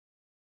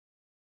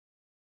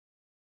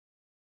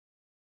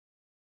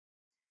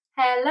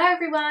Hello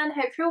everyone,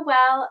 hope you're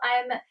well.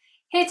 I'm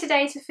here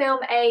today to film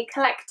a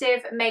collective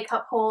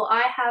makeup haul.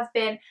 I have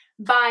been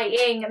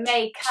buying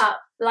makeup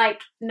like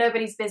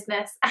nobody's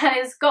business and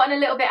it's gotten a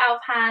little bit out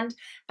of hand,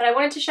 but I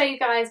wanted to show you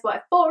guys what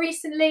I've bought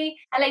recently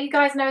and let you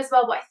guys know as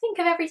well what I think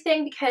of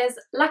everything, because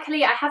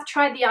luckily I have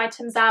tried the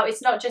items out.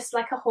 It's not just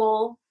like a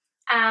haul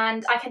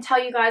and I can tell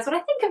you guys what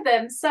I think of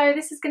them. So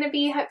this is going to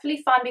be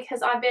hopefully fun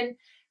because I've been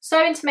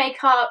so into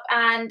makeup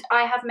and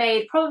I have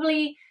made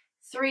probably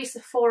 3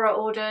 Sephora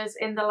orders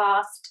in the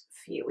last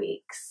few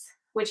weeks,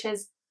 which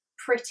is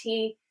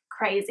pretty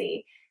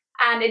crazy,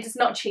 and it is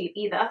not cheap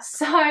either.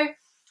 So I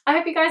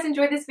hope you guys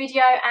enjoy this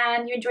video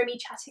and you enjoy me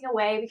chatting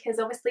away, because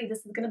obviously this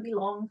is going to be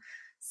long.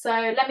 So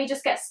let me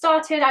just get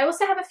started. I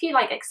also have a few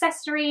like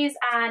accessories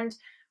and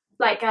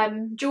like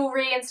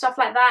jewellery and stuff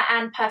like that,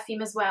 and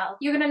perfume as well.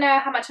 You're going to know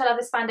how much I love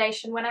this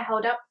foundation when I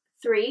hold up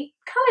 3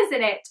 colours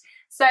in it.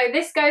 So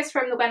this goes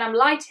from when I'm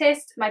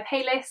lightest, my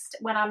palest,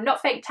 when I'm not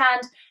fake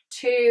tanned,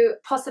 to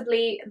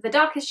possibly the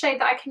darkest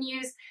shade that I can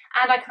use,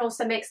 and I can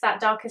also mix that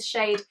darkest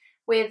shade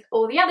with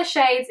all the other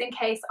shades in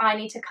case I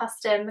need to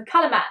custom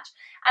colour match.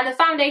 And the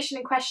foundation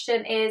in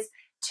question is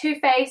Too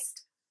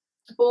Faced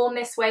Born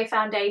This Way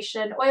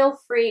foundation,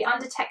 oil-free,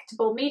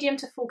 undetectable, medium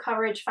to full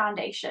coverage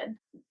foundation.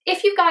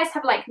 If you guys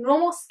have like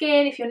normal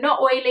skin, if you're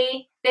not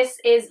oily, this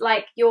is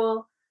like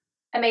your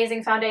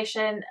amazing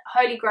foundation,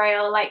 holy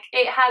grail. Like,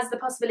 it has the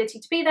possibility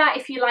to be that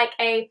if you like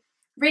a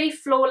really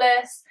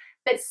flawless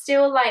but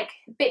still like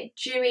a bit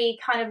dewy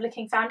kind of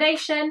looking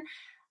foundation.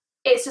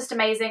 It's just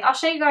amazing. I'll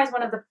show you guys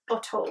one of the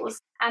bottles,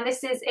 and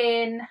this is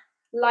in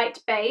light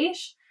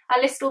beige.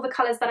 I list all the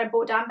colours that I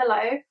bought down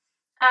below,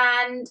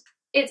 and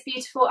it's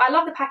beautiful. I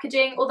love the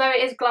packaging. Although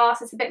it is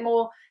glass, it's a bit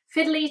more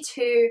fiddly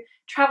to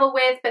travel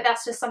with, but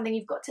that's just something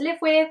you've got to live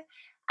with.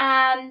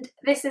 And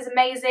this is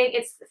amazing.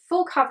 It's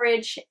full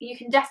coverage. You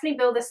can definitely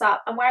build this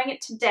up. I'm wearing it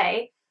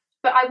today,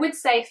 but I would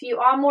say if you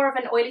are more of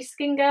an oily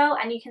skin girl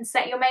and you can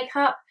set your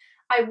makeup,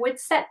 I would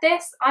set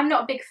this. I'm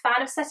not a big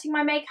fan of setting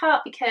my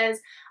makeup because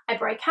I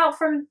break out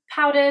from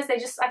powders.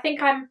 I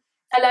think I'm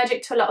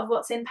allergic to a lot of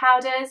what's in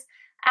powders,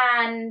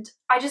 and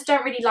I just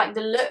don't really like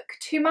the look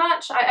too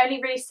much. I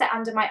only really set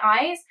under my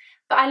eyes,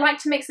 but I like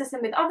to mix this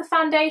in with other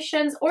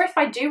foundations, or if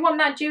I do want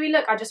that dewy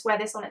look, I just wear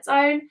this on its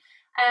own.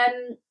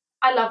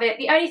 I love it.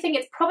 The only thing,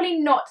 it's probably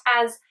not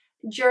as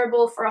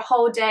durable for a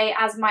whole day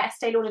as my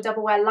Estee Lauder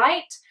Double Wear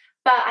Light,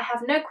 but I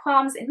have no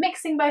qualms in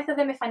mixing both of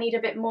them if I need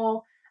a bit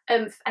more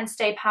oomph and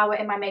stay power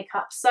in my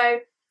makeup. So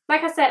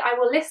like I said, I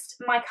will list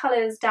my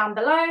colours down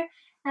below,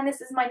 and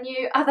this is my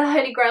new other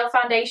holy grail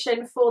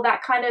foundation for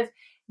that kind of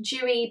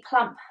dewy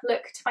plump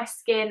look to my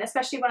skin,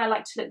 especially when I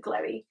like to look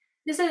glowy.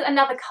 This is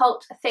another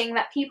cult thing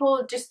that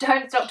people just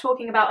don't stop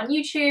talking about on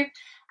YouTube,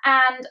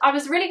 and I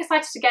was really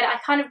excited to get it. I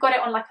kind of got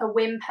it on like a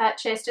whim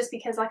purchase just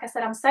because, like I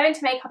said, I'm so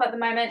into makeup at the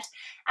moment,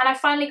 and I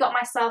finally got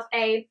myself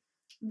a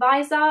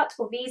Vizart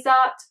or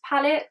Vizart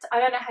palette. I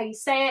don't know how you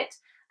say it.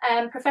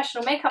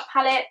 Professional makeup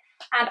palette,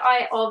 and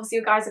obviously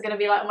you guys are going to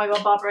be like, oh my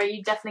god, Barbara,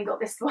 you definitely got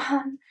this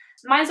one.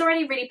 Mine's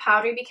already really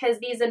powdery because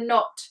these are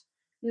not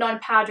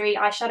non-powdery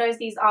eyeshadows,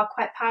 these are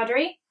quite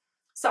powdery.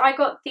 So I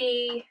got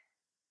the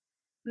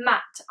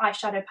matte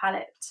eyeshadow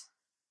palette,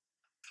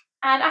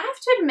 and I have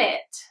to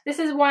admit, this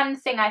is one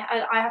thing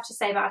I have to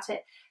say about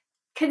it.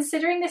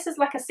 Considering this is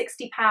like a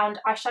 £60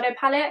 eyeshadow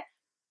palette,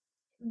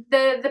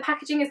 the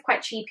packaging is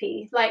quite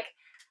cheapy. Like,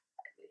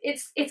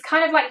 it's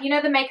kind of like, you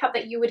know, the makeup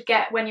that you would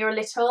get when you're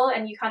little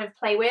and you kind of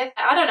play with.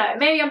 I don't know,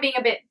 maybe I'm being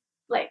a bit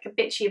like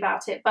bitchy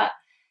about it, but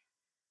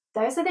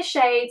those are the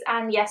shades,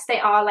 and yes, they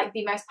are like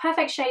the most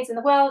perfect shades in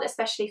the world,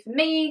 especially for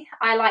me.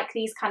 I like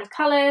these kind of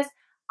colours.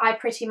 I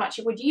pretty much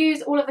would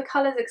use all of the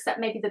colours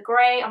except maybe the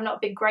grey. I'm not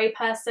a big grey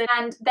person,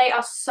 and they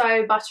are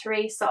so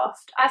buttery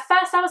soft. At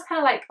first I was kind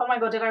of like, oh my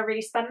god, did I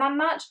really spend that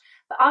much?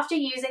 But after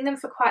using them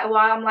for quite a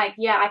while, I'm like,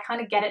 yeah, I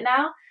kind of get it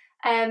now.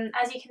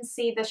 As you can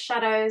see, the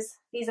shadows,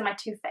 these are my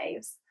 2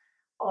 faves.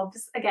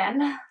 Obvs,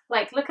 again.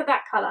 Like, look at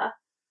that colour.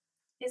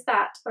 Is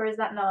that, or is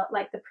that not,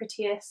 like the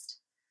prettiest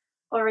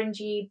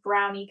orangey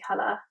browny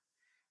colour?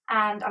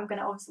 And I'm going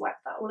to obviously wipe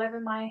that all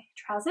over my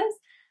trousers.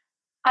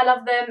 I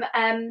love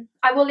them.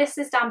 I will list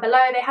this down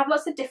below. They have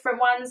lots of different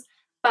ones,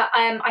 but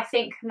I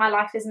think my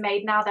life is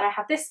made now that I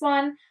have this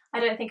one. I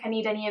don't think I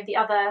need any of the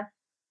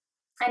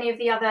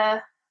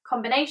other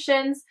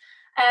combinations.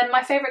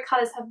 My favourite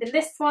colours have been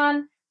this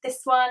one,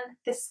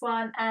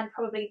 and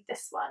probably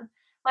this one.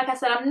 Like I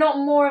said, I'm not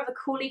more of a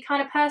coolie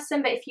kind of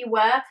person, but if you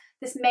were,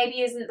 this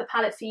maybe isn't the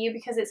palette for you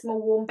because it's more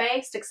warm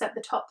based, except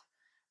the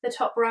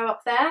top row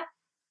up there.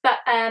 But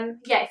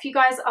yeah, if you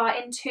guys are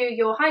into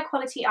your high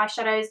quality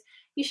eyeshadows,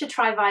 you should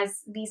try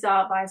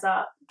Vizart,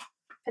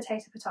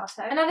 potato.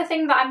 Another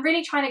thing that I'm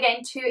really trying to get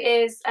into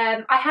is,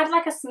 I had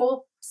like a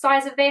small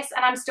size of this,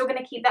 and I'm still going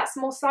to keep that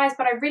small size,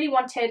 but I really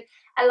wanted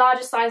a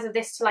larger size of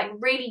this to like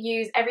really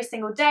use every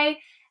single day.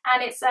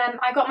 And it's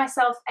I got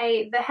myself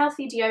the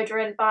Healthy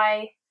Deodorant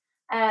by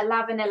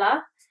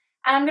Lavanilla,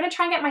 and I'm going to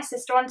try and get my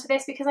sister onto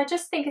this because I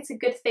just think it's a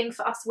good thing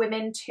for us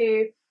women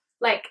to,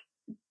 like,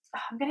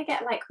 I'm going to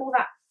get like all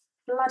that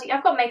bloody,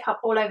 I've got makeup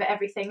all over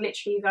everything,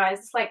 literally, you guys.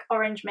 It's like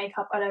orange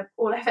makeup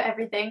all over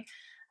everything.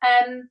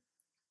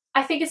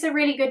 I think it's a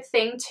really good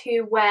thing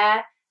to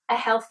wear a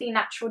healthy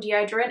natural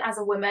deodorant as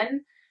a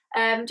woman,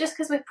 just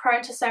because we're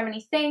prone to so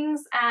many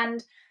things,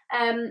 and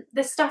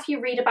the stuff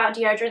you read about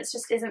deodorants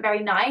just isn't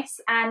very nice.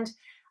 And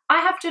I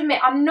have to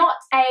admit, I'm not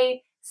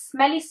a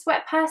smelly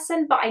sweat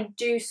person, but I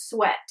do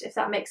sweat, if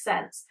that makes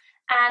sense.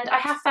 And I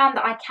have found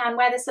that I can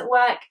wear this at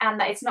work and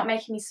that it's not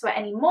making me sweat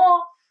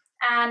anymore,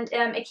 and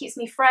it keeps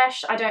me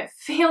fresh. I don't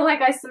feel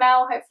like I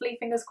smell, hopefully,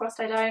 fingers crossed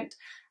I don't.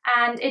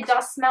 And it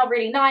does smell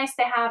really nice.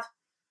 They have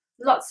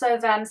lots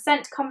of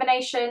scent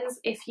combinations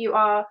if you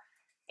are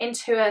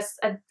into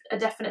a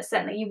definite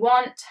scent that you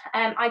want.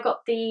 I got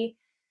the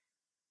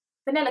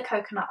vanilla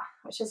coconut,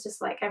 which is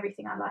just like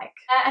everything I like.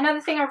 Another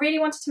thing I really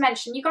wanted to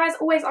mention, you guys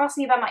always ask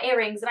me about my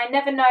earrings, and I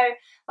never know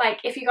like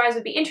if you guys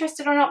would be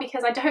interested or not,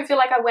 because I don't feel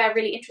like I wear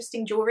really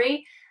interesting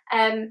jewellery.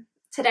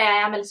 Today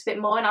I am a little bit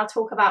more, and I'll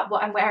talk about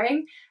what I'm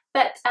wearing.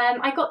 But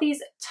I got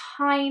these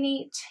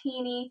tiny,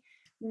 teeny,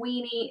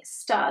 weeny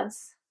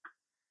studs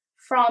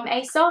from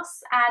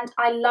ASOS, and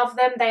I love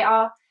them. They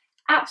are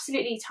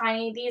absolutely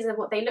tiny. These are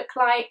what they look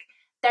like.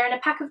 They're in a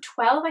pack of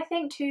 12, I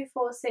think. 2,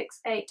 4,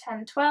 6, 8,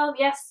 10, 12,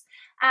 yes.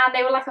 And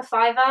they were like a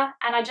 £5,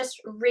 and I just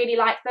really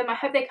like them. I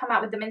hope they come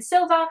out with them in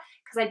silver,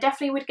 because I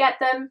definitely would get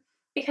them,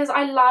 because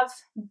I love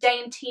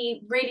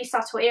dainty, really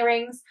subtle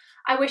earrings.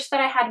 I wish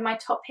that I had my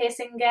top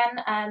piercing again,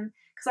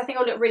 because I think it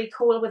would look really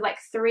cool with like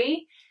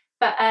 3,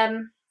 but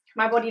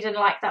my body didn't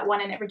like that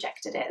one and it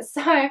rejected it.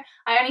 So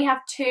I only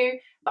have 2,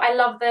 but I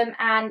love them,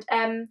 and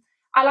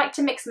I like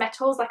to mix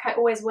metals. Like I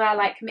always wear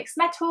like mixed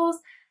metals,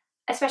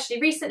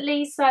 especially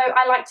recently, so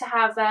I like to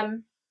have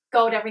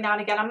gold every now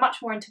and again. I'm much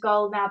more into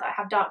gold now that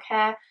I have dark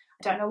hair.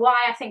 I don't know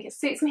why. I think it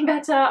suits me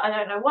better. I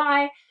don't know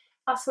why.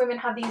 Us women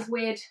have these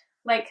weird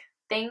like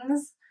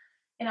things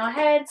in our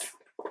heads.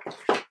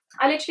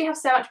 I literally have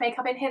so much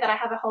makeup in here that I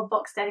have a whole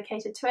box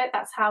dedicated to it.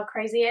 That's how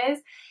crazy it is.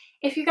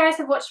 If you guys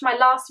have watched my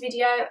last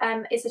video,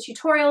 it's a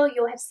tutorial,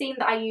 you'll have seen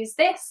that I use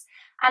this,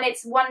 and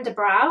it's Wonder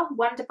Brow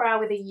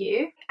with a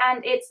U,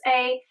 and it's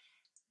a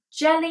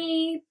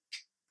jelly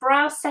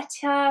brow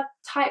setter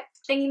type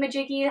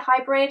thingy-majiggy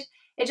hybrid.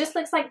 It just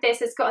looks like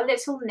this. It's got a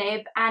little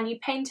nib, and you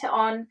paint it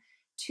on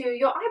to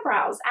your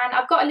eyebrows, and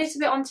I've got a little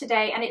bit on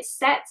today, and it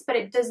sets, but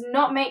it does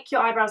not make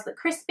your eyebrows look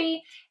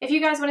crispy. If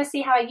you guys want to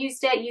see how I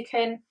used it, you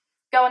can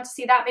go on to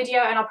see that video,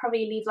 and I'll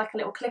probably leave like a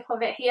little clip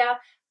of it here.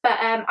 But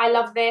I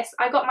love this.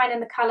 I got mine in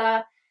the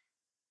colour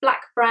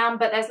black brown,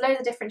 but there's loads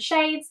of different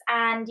shades,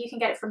 and you can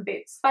get it from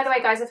Boots. By the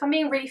way, guys, if I'm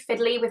being really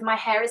fiddly with my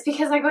hair, it's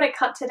because I got it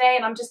cut today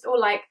and I'm just all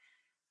like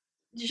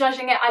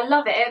judging it. I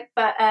love it,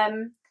 but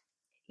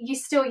you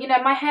still, you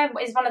know, my hair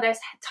is one of those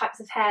types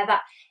of hair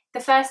that the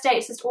first day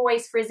it's just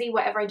always frizzy,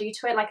 whatever I do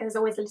to it. Like there's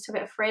always a little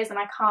bit of frizz, and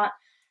I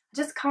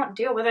just can't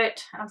deal with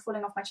it, and I'm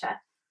falling off my chair.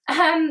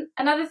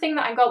 Another thing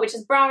that I got, which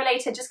is brow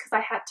related, just because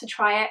I had to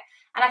try it,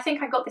 and I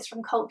think I got this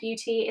from Cult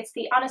Beauty. It's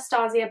the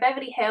Anastasia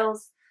Beverly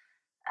Hills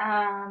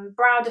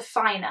Brow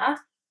Definer,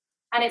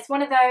 and it's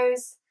one of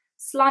those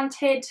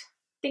slanted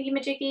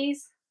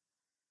thingy-majiggies,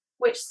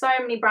 which so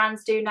many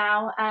brands do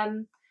now.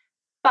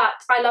 But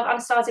I love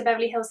Anastasia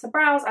Beverly Hills for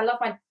brows. I love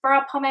my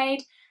brow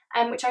pomade,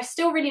 which I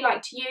still really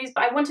like to use,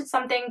 but I wanted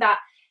something that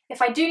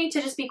if I do need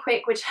to just be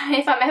quick, which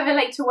if I'm ever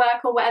late to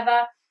work or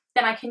whatever,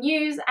 then I can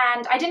use.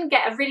 And I didn't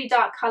get a really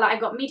dark colour. I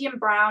got medium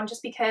brown,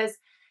 just because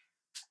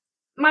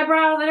my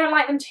brows, I don't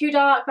like them too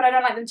dark, but I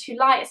don't like them too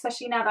light,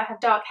 especially now that I have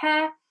dark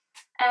hair.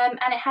 And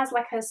it has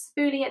like a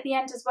spoolie at the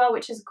end as well,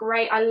 which is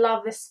great. I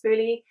love this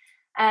spoolie.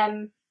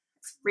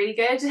 It's really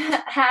good.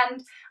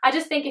 And I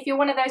just think if you're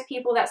one of those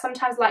people that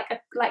sometimes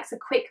likes a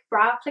quick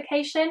brow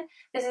application,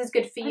 this is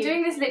good for you. I'm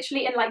doing this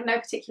literally in like no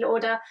particular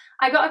order.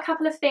 I got a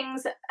couple of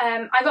things.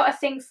 I got a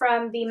thing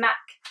from the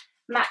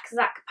MAC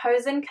Zac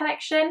Posen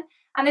collection,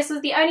 and this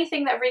was the only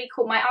thing that really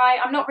caught my eye.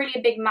 I'm not really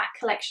a big MAC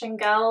collection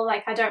girl.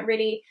 Like I don't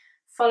really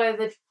follow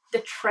the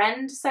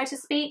trend, so to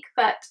speak,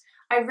 but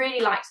I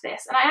really liked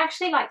this, and I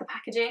actually like the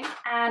packaging,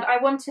 and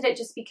I wanted it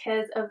just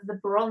because of the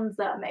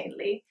bronzer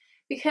mainly.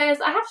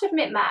 Because I have to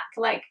admit, MAC,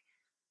 like,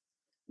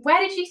 where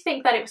did you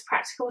think that it was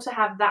practical to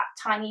have that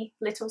tiny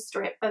little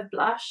strip of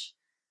blush?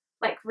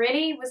 Like,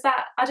 really? Was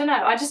that, I don't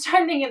know, I just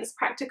don't think it was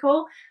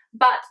practical,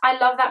 but I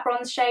love that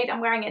bronze shade.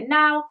 I'm wearing it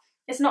now.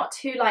 It's not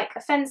too, like,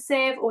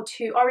 offensive or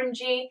too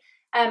orangey,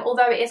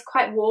 although it is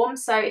quite warm,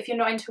 so if you're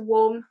not into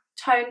warm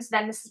tones,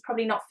 then this is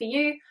probably not for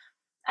you.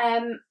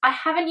 I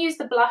haven't used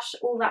the blush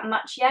all that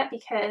much yet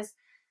because,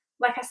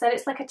 like I said,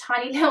 it's like a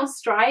tiny little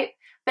stripe,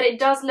 but it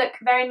does look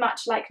very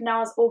much like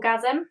NARS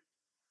Orgasm,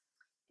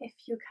 if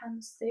you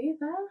can see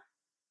there.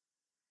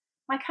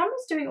 My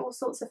camera's doing all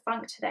sorts of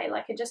funk today,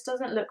 like it just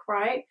doesn't look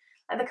right.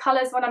 Like the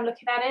colours when I'm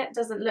looking at it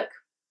doesn't look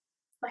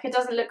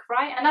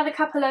right. Another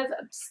couple of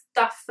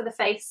stuff for the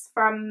face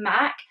from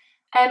MAC.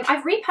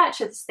 I've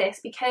repurchased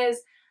this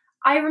because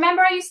I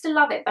remember I used to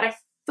love it, but I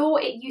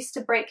thought it used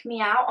to break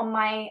me out on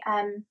my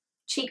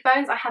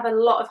cheekbones. I have a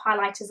lot of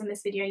highlighters in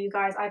this video, you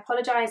guys. I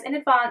apologise in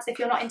advance if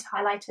you're not into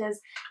highlighters,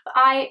 but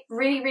I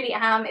really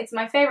am. It's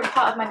my favourite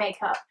part of my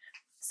makeup.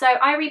 So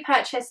I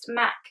repurchased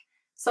MAC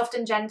Soft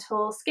and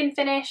Gentle Skin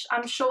Finish.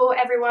 I'm sure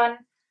everyone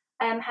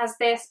has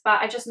this, but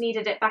I just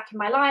needed it back in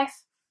my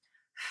life.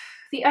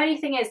 The only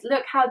thing is,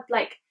 look how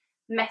like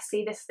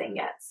messy this thing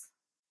gets.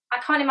 I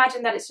can't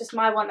imagine that it's just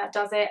my one that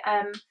does it.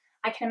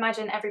 I can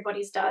imagine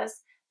everybody's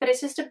does, but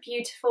it's just a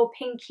beautiful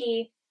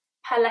pinky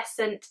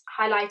pearlescent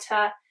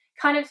highlighter,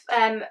 kind of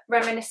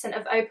reminiscent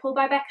of Opal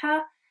by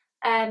Becca,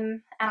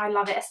 and I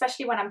love it,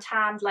 especially when I'm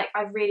tanned. Like,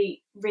 I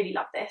really, really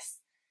love this.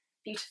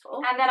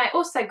 Beautiful. And then I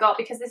also got,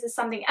 because this is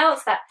something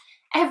else that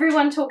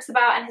everyone talks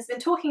about and has been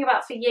talking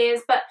about for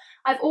years, but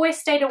I've always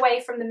stayed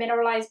away from the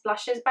mineralized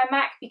blushes by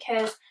MAC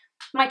because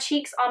my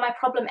cheeks are my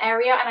problem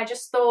area, and I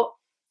just thought,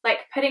 like,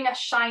 putting a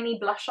shiny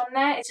blush on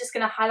there is just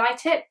going to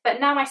highlight it.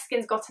 But now my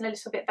skin's gotten a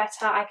little bit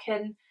better, I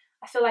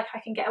feel like I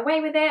can get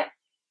away with it.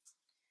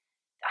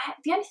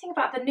 The only thing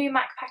about the new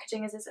MAC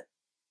packaging is it's a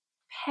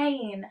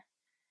pain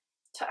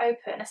to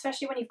open,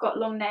 especially when you've got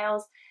long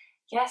nails.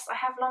 Yes, I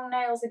have long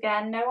nails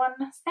again. No one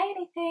say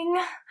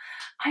anything.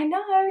 I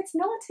know, it's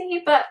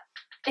naughty, but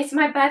it's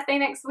my birthday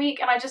next week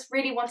and I just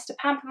really wanted to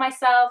pamper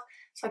myself.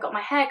 So I got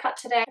my hair cut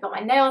today, I got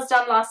my nails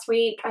done last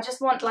week. I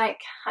just want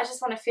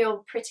to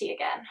feel pretty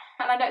again.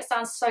 And I know it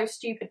sounds so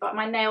stupid, but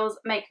my nails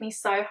make me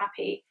so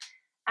happy.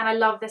 And I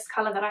love this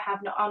colour that I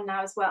have on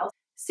now as well.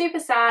 Super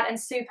sad and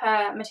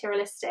super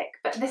materialistic,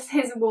 but this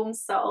is Warm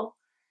Soul.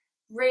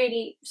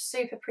 Really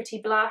super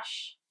pretty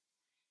blush.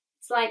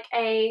 It's like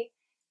a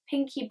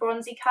pinky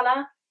bronzy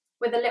colour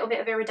with a little bit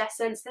of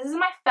iridescence. This is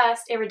my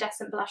first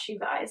iridescent blush, you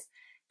guys.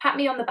 Pat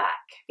me on the back,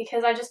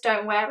 because I just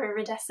don't wear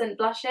iridescent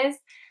blushes.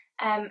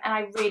 And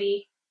I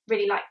really,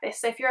 really like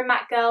this. So if you're a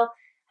matte girl,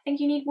 I think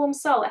you need Warm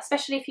Soul,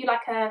 especially if you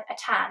like a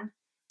tan.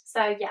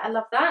 So yeah, I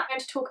love that. I'm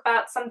going to talk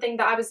about something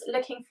that I was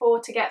looking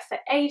for to get for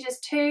ages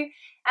too.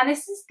 And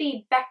this is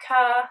the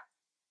Becca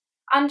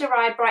Under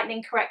Eye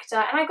Brightening Corrector.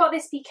 And I got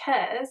this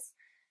because,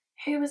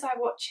 who was I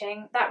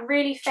watching? That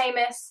really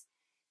famous,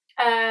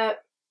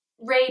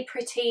 really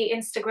pretty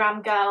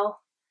Instagram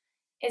girl.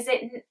 Is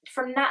it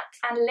from Nat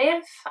and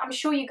Liv? I'm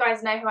sure you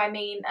guys know who I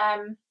mean.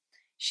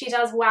 She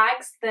does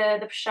Wags,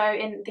 the show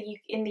in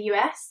the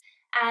US,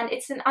 and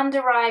it's an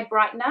under eye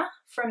brightener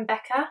from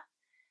Becca.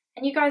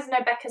 And you guys know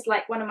Becca's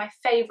like one of my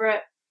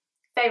favorite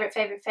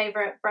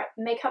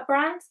makeup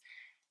brands.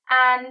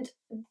 And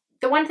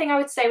the one thing I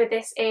would say with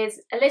this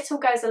is a little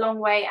goes a long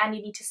way, and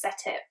you need to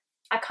set it.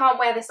 I can't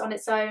wear this on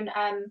its own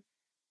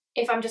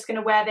if I'm just going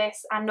to wear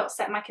this and not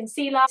set my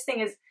concealer. This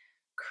thing is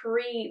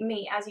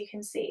creamy, as you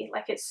can see.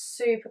 Like, it's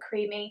super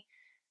creamy.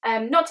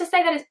 Not to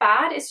say that it's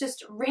bad, it's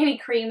just really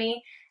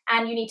creamy.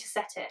 And you need to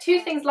set it. Two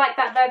things like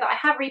that though that I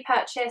have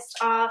repurchased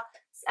are,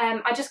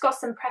 I just got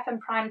some Prep and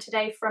Prime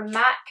today from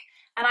MAC,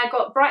 and I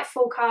got Bright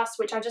Forecast,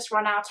 which I just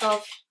run out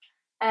of.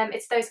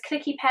 It's those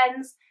clicky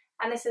pens,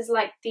 and this is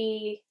like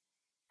the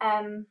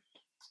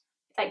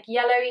like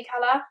yellowy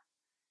colour,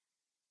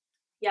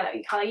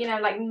 you know,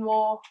 like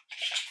more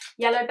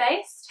yellow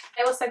based.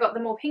 I also got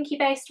the more pinky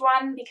based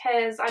one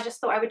because I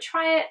just thought I would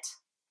try it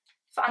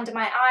for under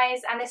my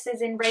eyes, and this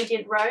is in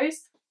Radiant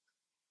Rose.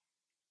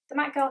 The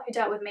MAC girl who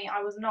dealt with me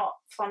I was not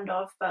fond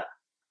of, but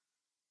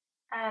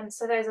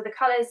so those are the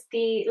colours.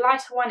 The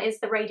lighter one is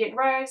the Radiant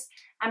Rose,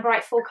 and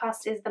Bright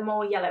Forecast is the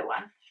more yellow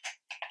one.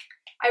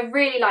 I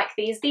really like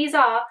these. These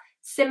are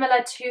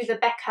similar to the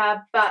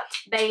Becca, but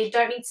they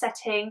don't need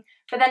setting,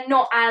 but they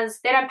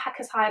don't pack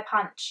as high a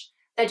punch.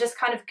 They're just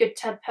kind of good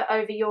to put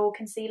over your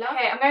concealer.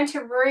 Okay, I'm going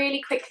to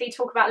really quickly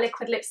talk about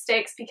liquid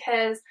lipsticks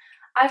because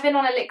I've been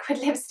on a liquid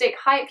lipstick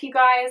hype, you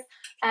guys.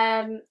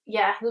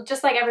 Yeah,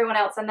 just like everyone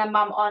else and their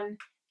mum on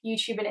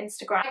YouTube and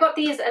Instagram. I got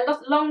these a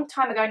long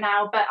time ago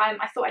now, but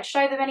I thought I'd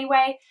show them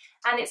anyway.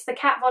 And it's the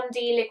Kat Von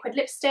D liquid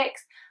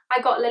lipsticks.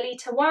 I got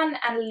Lolita 1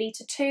 and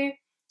Lolita 2.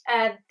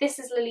 This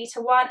is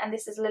Lolita 1 and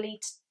this is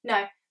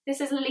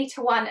this is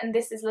Lolita 1 and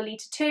this is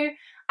Lolita 2.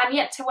 I'm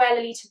yet to wear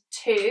Lolita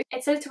 2.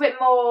 It's a little bit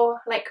more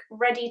like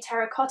reddy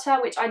terracotta,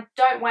 which I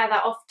don't wear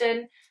that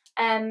often.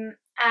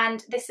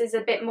 And this is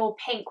a bit more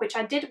pink, which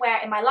I did wear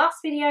in my last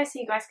video, so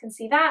you guys can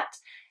see that.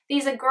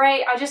 These are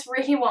great. I just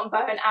really want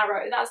Bow and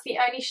Arrow. That's the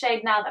only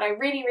shade now that I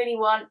really, really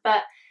want,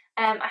 but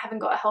I haven't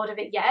got a hold of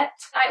it yet.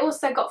 I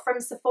also got from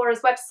Sephora's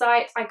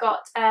website, I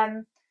got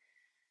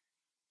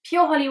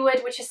Pure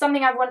Hollywood, which is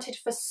something I've wanted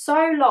for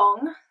so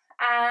long,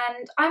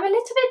 and I'm a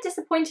little bit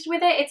disappointed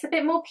with it. It's a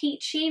bit more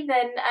peachy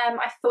than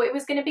I thought it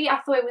was going to be.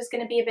 I thought it was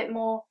going to be a bit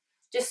more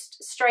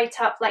just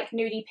straight up like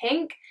nudie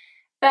pink,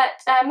 but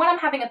when I'm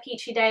having a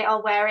peachy day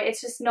I'll wear it.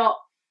 It's just not,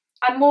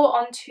 I'm more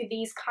onto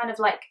these kind of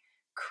like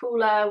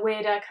cooler,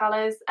 weirder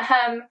colours,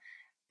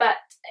 but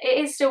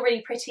it is still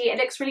really pretty. It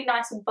looks really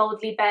nice with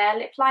Boldly Bare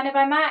lip liner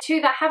by MAC.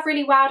 Two that have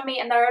really wowed me,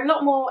 and they're a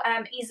lot more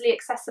easily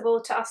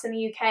accessible to us in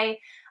the UK,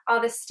 are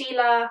the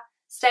Stila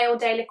Stay All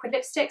Day liquid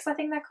lipsticks, I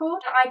think they're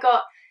called. I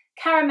got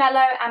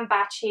Caramello and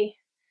Baci.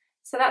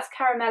 So that's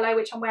Caramello,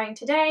 which I'm wearing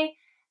today,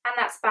 and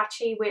that's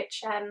Baci,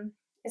 which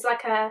is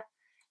like a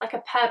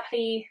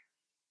purpley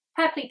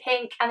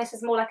pink, and this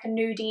is more like a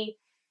nudie,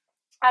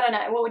 I don't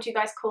know, what would you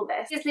guys call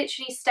this? These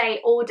literally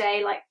stay all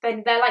day, like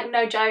they're like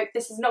no joke.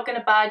 This is not going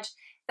to budge.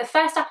 The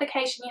first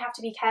application you have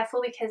to be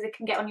careful because it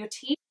can get on your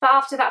teeth, but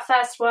after that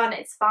first one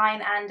it's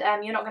fine,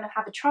 and you're not going to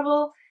have a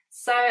trouble.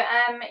 So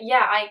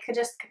yeah, I could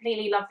just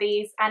completely love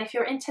these. And if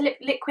you're into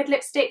liquid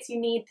lipsticks, you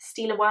need the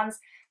Stila ones.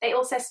 They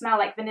also smell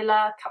like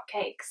vanilla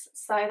cupcakes,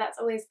 so that's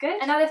always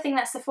good. Another thing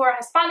that Sephora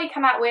has finally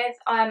come out with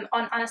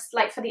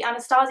like for the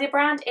Anastasia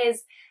brand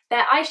is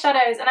their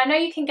eyeshadows. And I know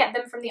you can get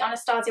them from the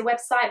Anastasia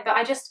website, but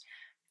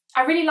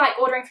I really like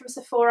ordering from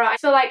Sephora. I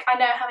feel like I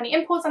know how many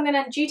imports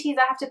duties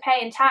I have to pay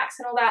and tax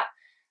and all that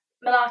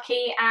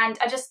malarkey, and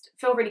I just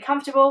feel really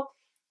comfortable.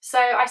 So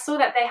I saw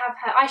that they have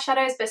her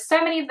eyeshadows, but so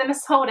many of them are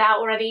sold out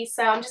already,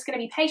 so I'm just going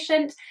to be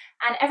patient,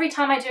 and every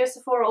time I do a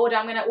Sephora order,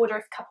 I'm going to order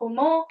a couple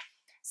more.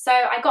 So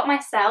I got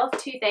myself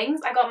two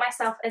things. I got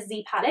myself a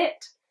Z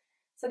palette.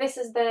 So this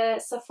is the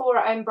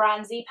Sephora own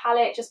brand Z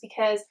palette, just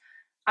because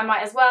I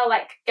might as well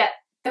like get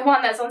the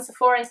one that's on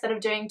Sephora instead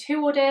of doing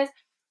two orders.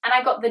 And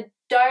I got the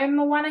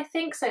Dome one, I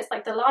think, so it's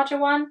like the larger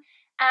one.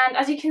 And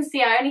as you can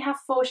see, I only have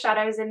 4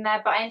 shadows in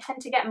there, but I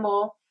intend to get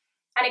more.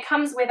 And it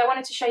comes with, I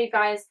wanted to show you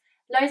guys,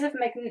 loads of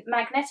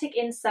magnetic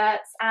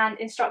inserts and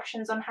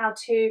instructions on how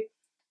to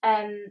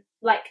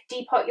like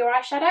depot your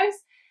eyeshadows.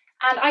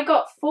 And I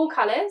got 4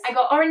 colours. I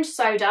got Orange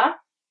Soda,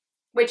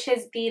 which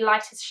is the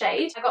lightest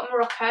shade. I got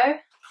Morocco,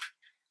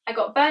 I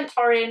got Burnt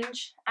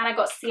Orange, and I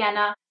got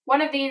Sienna.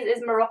 One of these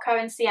is Morocco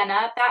and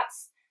Sienna.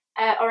 That's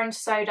Orange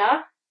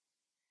Soda,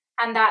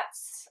 and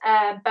that's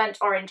Burnt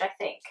Orange, I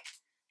think.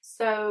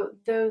 So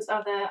those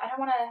are the, I don't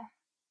want to,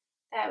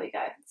 there we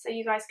go. So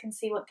you guys can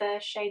see what the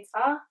shades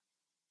are.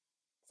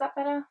 Is that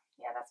better?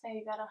 Yeah, that's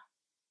maybe better.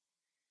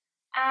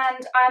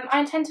 And I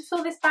intend to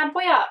fill this bad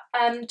boy up.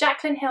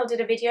 Jaclyn Hill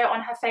did a video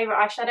on her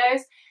favourite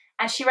eyeshadows,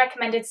 and she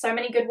recommended so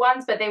many good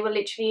ones, but they were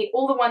literally,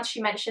 all the ones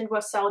she mentioned were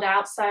sold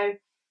out, so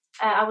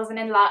I wasn't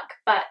in luck,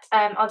 but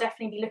I'll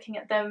definitely be looking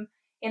at them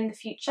in the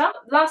future.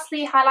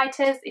 Lastly,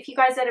 highlighters. If you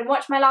guys didn't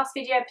watch my last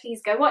video,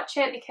 please go watch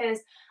it, because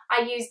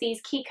I use these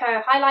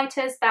Kiko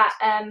highlighters that,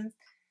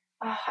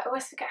 I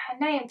always forget her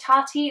name,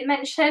 Tati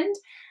mentioned,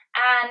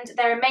 and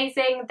they're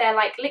amazing. They're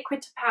like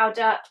liquid to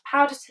powder,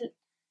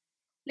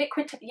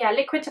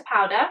 liquid to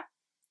powder,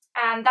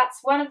 and that's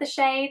one of the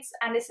shades,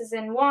 and this is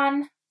in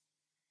 1,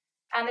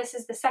 and this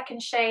is the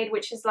second shade,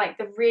 which is like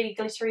the really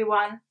glittery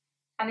one,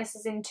 and this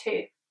is in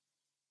 2.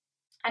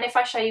 And if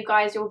I show you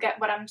guys, you'll get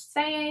what I'm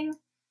saying.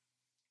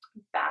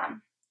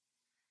 Bam,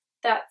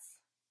 that's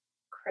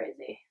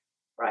crazy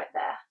right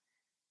there.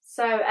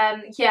 So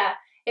yeah,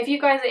 if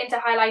you guys are into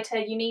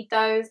highlighter, you need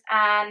those,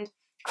 and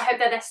I hope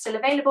that they're still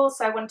available,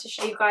 so I wanted to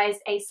show you guys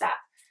ASAP.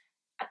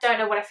 I don't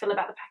know what I feel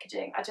about the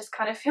packaging. I just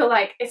kind of feel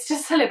like it's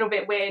just a little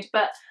bit weird,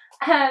 but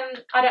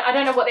I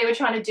don't know what they were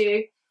trying to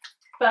do,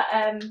 but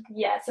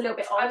yeah, it's a little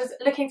bit odd. I was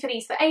looking for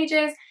these for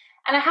ages,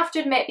 and I have to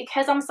admit,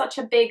 because I'm such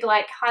a big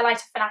like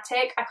highlighter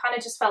fanatic, I kind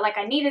of just felt like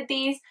I needed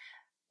these.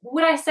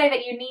 Would I say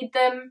that you need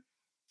them?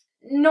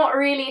 Not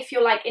really if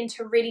you're like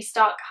into really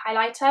stark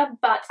highlighter,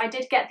 but I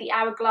did get the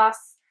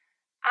Hourglass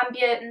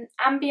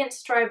ambient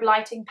strobe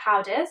lighting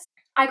powders.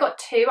 I got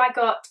 2. I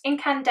got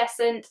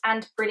Incandescent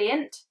and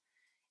Brilliant.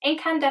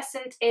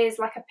 Incandescent is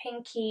like a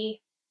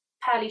pinky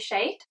pearly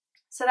shade,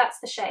 so that's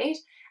the shade.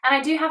 And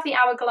I do have the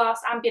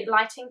Hourglass ambient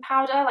lighting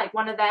powder, like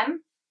one of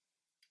them,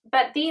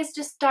 but these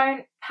just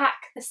don't pack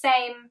the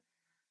same.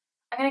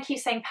 I'm gonna keep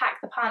saying pack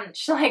the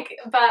punch, like,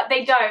 but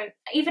they don't.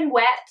 Even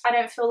wet, I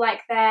don't feel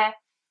like they're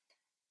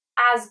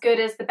as good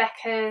as the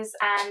Becca's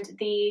and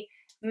the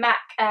MAC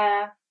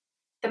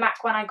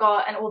one I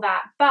got and all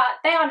that, but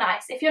they are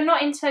nice. If you're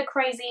not into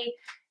crazy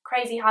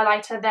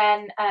highlighter,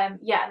 then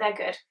yeah, they're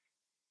good.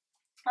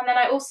 And then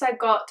I also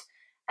got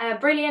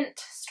Brilliant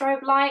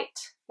Strobe Light,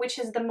 which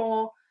is the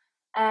more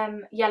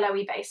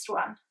yellowy based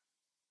one.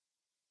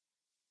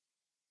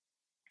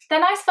 They're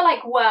nice for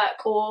like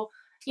work, or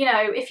you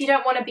know, if you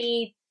don't want to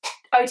be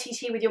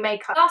OTT with your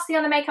makeup. Lastly,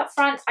 on the makeup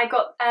front, I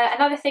got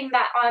another thing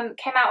that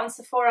came out on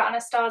Sephora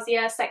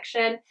Anastasia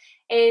section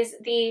is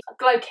the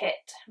Glow Kit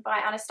by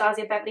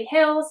Anastasia Beverly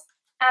Hills.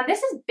 And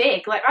this is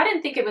big. Like, I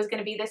didn't think it was going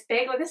to be this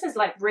big. Like, this is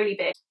like really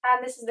big.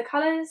 And this is the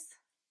colours.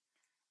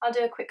 I'll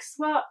do a quick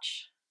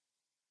swatch.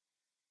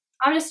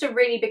 I'm just a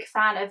really big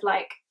fan of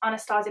like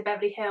Anastasia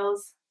Beverly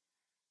Hills.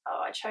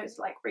 Oh, I chose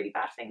like really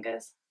bad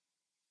fingers.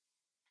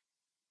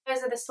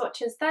 Those are the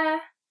swatches there.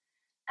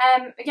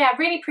 Yeah,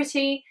 really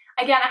pretty.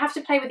 Again, I have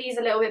to play with these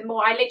a little bit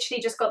more. I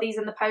literally just got these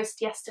in the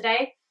post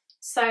yesterday,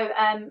 so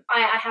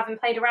I haven't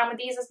played around with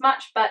these as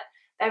much, but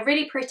they're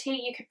really pretty.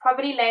 You could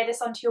probably layer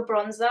this onto your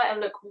bronzer and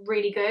look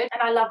really good.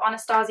 And I love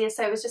Anastasia,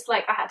 so it was just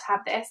like I had to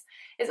have this.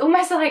 It's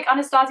almost like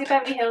Anastasia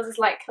Beverly Hills is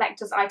like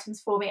collector's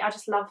items for me. I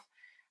just love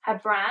her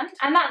brand.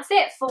 And that's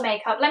it for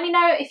makeup. Let me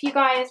know if you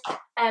guys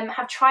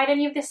have tried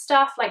any of this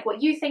stuff, like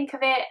what you think of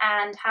it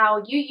and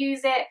how you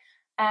use it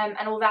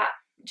and all that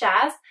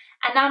jazz.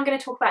 And now I'm going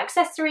to talk about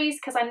accessories,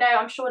 because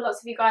I'm sure lots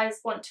of you guys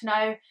want to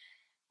know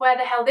where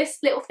the hell this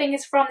little thing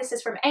is from. This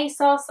is from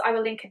ASOS. I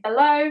will link it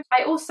below.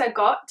 I also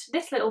got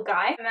this little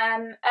guy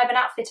from Urban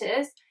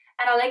Outfitters,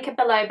 and I'll link it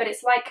below, but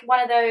it's like one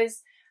of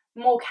those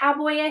more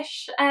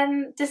cowboyish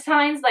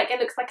designs. Like, it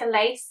looks like a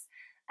lace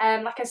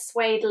like a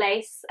suede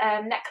lace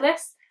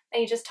necklace that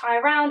you just tie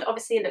around.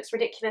 Obviously it looks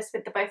ridiculous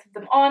with the both of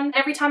them on.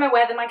 Every time I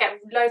wear them I get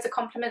loads of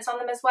compliments on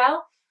them as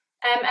well.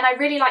 And I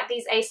really like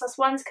these ASOS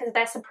ones because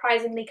they're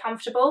surprisingly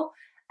comfortable.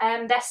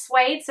 They're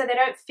suede, so they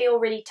don't feel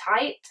really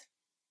tight.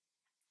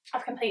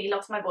 I've completely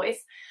lost my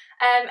voice.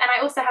 And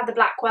I also have the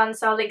black one,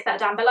 so I'll link that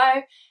down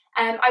below.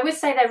 I would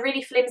say they're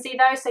really flimsy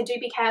though, so do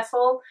be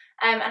careful.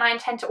 And I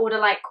intend to order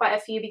like quite a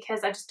few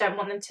because I just don't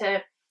want them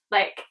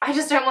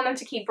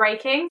to keep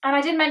breaking. And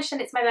I did mention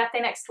it's my birthday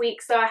next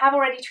week, so I have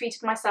already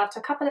treated myself to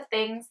a couple of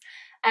things.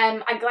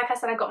 Like I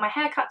said, I got my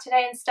hair cut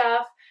today and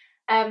stuff,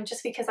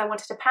 just because I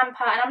wanted to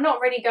pamper, and I'm not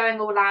really going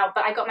all out,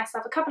 but I got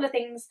myself a couple of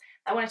things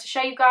that I wanted to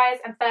show you guys.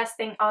 And first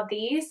thing are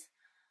these.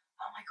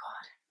 Oh my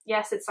god.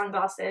 Yes, it's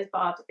sunglasses,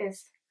 but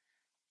is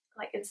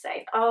like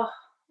insane. Oh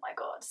my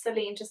god,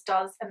 Celine just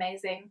does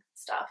amazing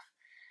stuff.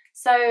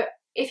 So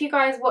if you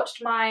guys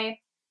watched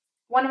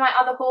one of my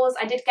other hauls,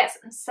 I did get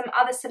some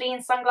other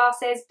Celine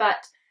sunglasses,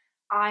 but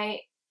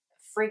I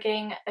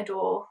frigging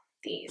adore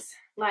these.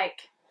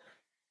 Like,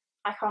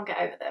 I can't get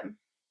over them.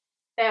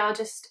 They are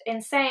just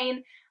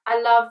insane.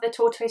 I love the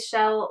tortoise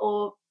shell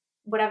or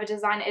whatever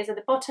design it is at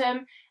the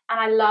bottom, and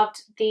I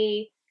loved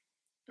the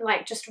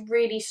like just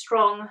really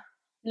strong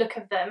look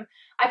of them.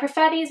 I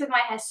prefer these with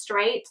my hair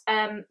straight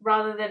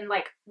rather than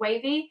like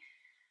wavy,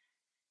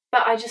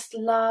 but I just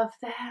love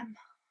them,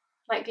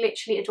 like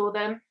literally adore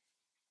them.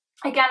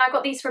 Again, I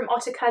got these from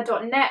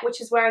Ottica.net, which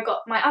is where I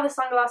got my other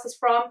sunglasses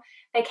from.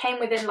 They came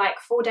within like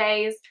 4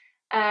 days,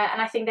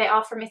 and I think they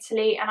are from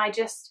Italy, and I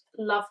just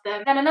love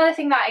them. Then another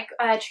thing that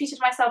I treated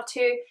myself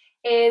to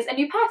is a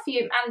new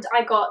perfume, and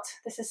I got,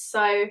 this is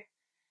so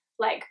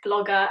like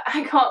blogger,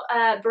 I got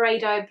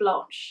Byredo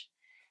Blanche.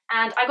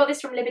 And I got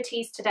this from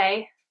Liberties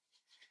today.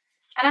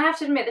 And I have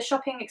to admit, the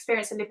shopping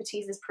experience at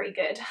Liberties is pretty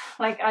good.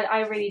 Like,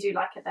 I really do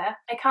like it there.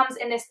 It comes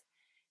in this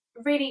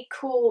really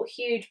cool,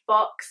 huge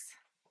box.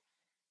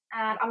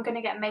 And I'm going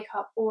to get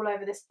makeup all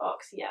over this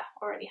box. Yeah,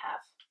 already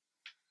have.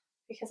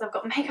 Because I've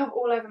got makeup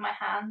all over my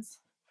hands.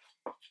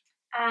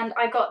 And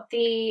I got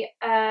the,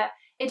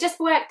 it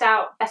just worked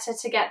out better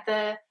to get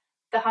the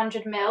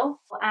 100ml.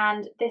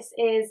 And this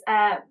is,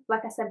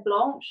 like I said,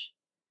 Blanche.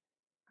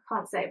 I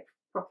can't say it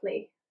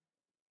properly.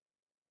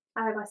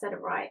 I hope I said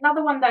it right.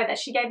 Another one though that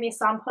she gave me a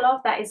sample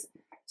of that is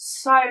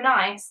so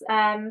nice.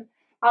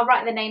 I'll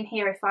write the name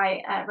here if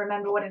I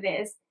remember what it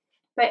is.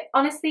 But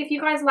honestly, if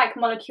you guys like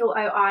Molecule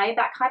OI,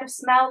 that kind of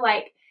smell,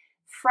 like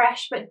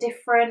fresh but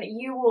different,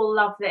 you will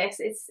love this.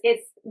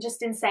 It's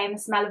just insane. The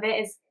smell of it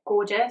is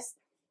gorgeous,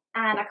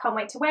 and I can't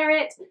wait to wear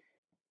it.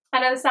 I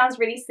know this sounds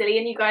really silly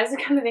and you guys are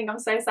going to think I'm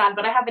so sad,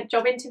 but I have a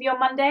job interview on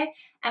Monday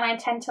and I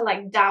intend to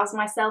like douse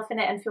myself in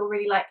it and feel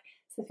really like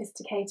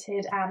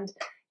sophisticated, and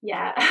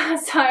yeah,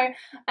 so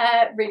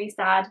really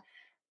sad.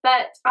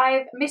 But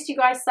I've missed you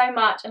guys so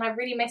much, and I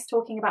really miss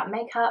talking about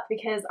makeup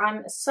because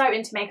I'm so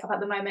into makeup at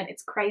the moment.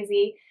 It's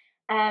crazy.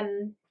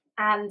 And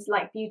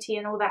like beauty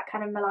and all that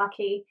kind of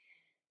malarkey.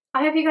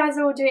 I hope you guys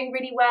are all doing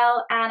really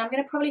well, and I'm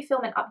going to probably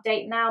film an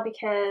update now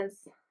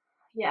because,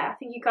 yeah, I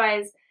think you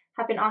guys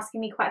have been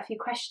asking me quite a few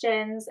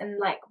questions and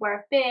like where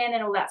I've been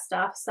and all that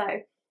stuff. So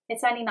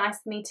it's only nice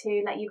for me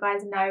to let you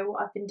guys know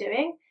what I've been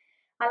doing.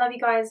 I love you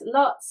guys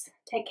lots.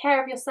 Take care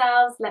of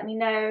yourselves. Let me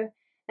know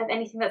of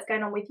anything that's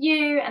going on with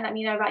you, and let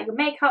me know about your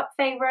makeup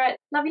favourite.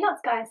 Love you lots,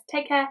 guys.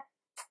 Take care.